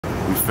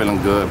We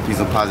feeling good, peace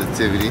and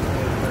positivity.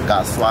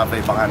 Got Suave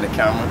behind the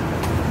camera.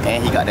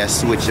 And he got that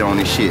switch on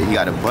his shit. He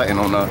got a button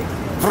on the...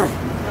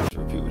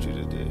 Repeat what you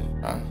just did.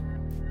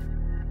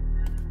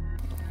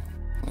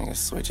 Nigga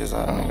switches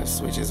up, I'm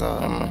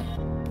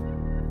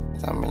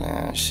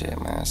in shit,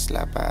 man.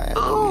 Slap eye,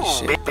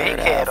 shit.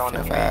 Bighead on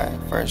the eye.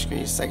 First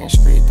street, second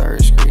street,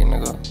 third street,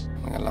 nigga.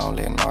 Nigga long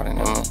lit and all that,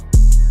 nigga.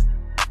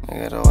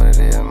 Nigga, that's what it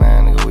is,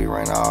 man. Nigga, we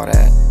run all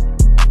that.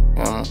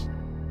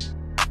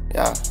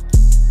 Yeah.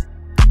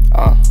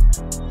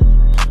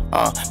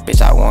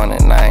 Bitch, I want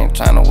it and I ain't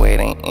tryna wait,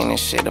 ain't any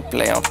shit to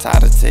play. I'm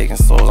tired of taking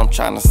souls, I'm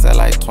tryna sell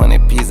like 20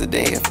 pieces a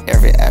day. If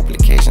every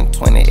application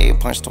 28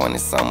 punch 20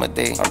 some a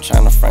day. I'm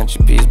tryna front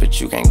your piece, but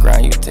you can't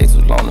grind, you take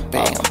too long to pay.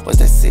 I'm put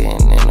that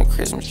sitting in the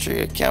Christmas tree,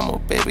 a camel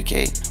baby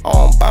cake. I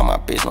don't buy my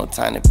bitch no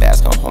tiny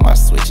bags, gon' hold my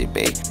switch it,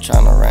 babe.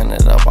 Tryna run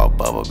it up off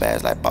bubble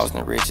bags like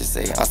Boston Richard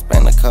say. I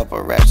spend a couple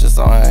ratchets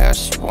on her hair,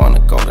 she wanna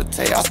go to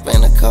tail. I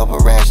spend a couple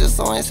ratchets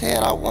on his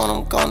head, I want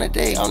him gone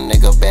today. I'm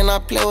nigga been I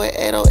play with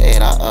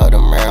 808, I up the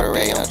murder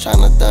rate. I'm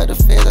tryna duck the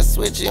feds, I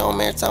switch it on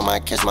me every time I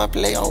catch my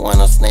play. Don't want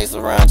no snakes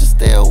around, just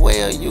stay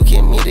away or you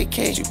give me the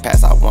cage. You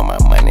pass, I want my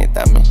money,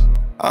 that me.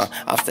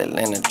 I'm still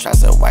in the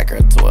trap, a white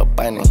girl to a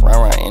bunny.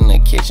 Run in the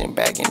kitchen,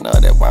 backing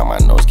up, that's why my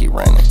nose keep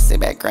running. Sit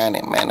back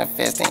grinding,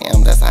 manifesting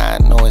that's how I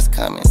know it's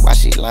coming. Why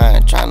she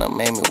lying, tryna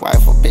make me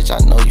wife a bitch, I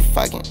know you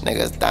fucking.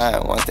 Niggas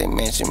dying, once they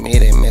mention me,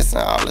 they missing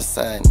all of a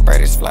sudden.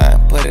 Birdies flying,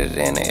 put it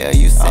in the air,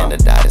 you send the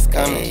dot, it's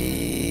coming.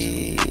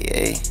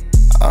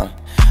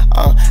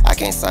 I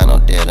can't sign no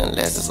deal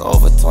unless it's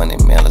over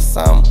 20 mil or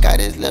something. Got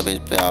this little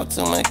bitch pay off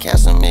too much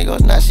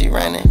Casamigos, now she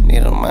running.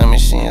 Need a money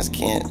machines,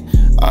 can't.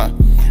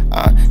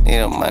 Need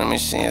a money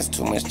machines,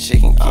 too much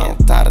chicken, can't.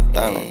 Tired of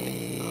thumbing.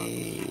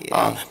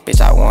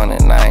 Bitch, I want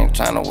it and I ain't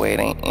tryna wait,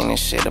 ain't any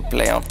shit to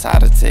play. I'm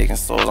tired of taking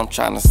souls, I'm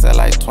tryna sell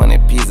like 20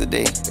 pieces a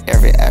day.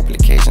 Every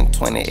application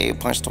 28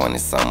 punch 20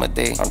 some a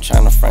day. I'm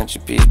tryna front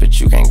your piece, but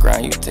you can't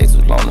grind, you take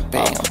too long to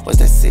pay. I'm put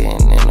that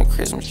sitting in the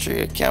Christmas tree,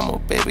 a camel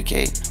baby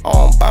cake. I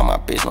don't buy my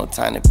bitch no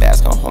tiny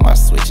bags, gon' hold my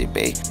switch it,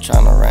 babe.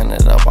 Tryna run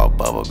it up off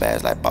bubble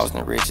bags like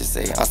Boston Richard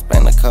say. I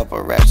spend a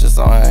couple ratchets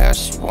on her hair,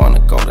 she wanna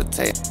go to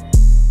tape.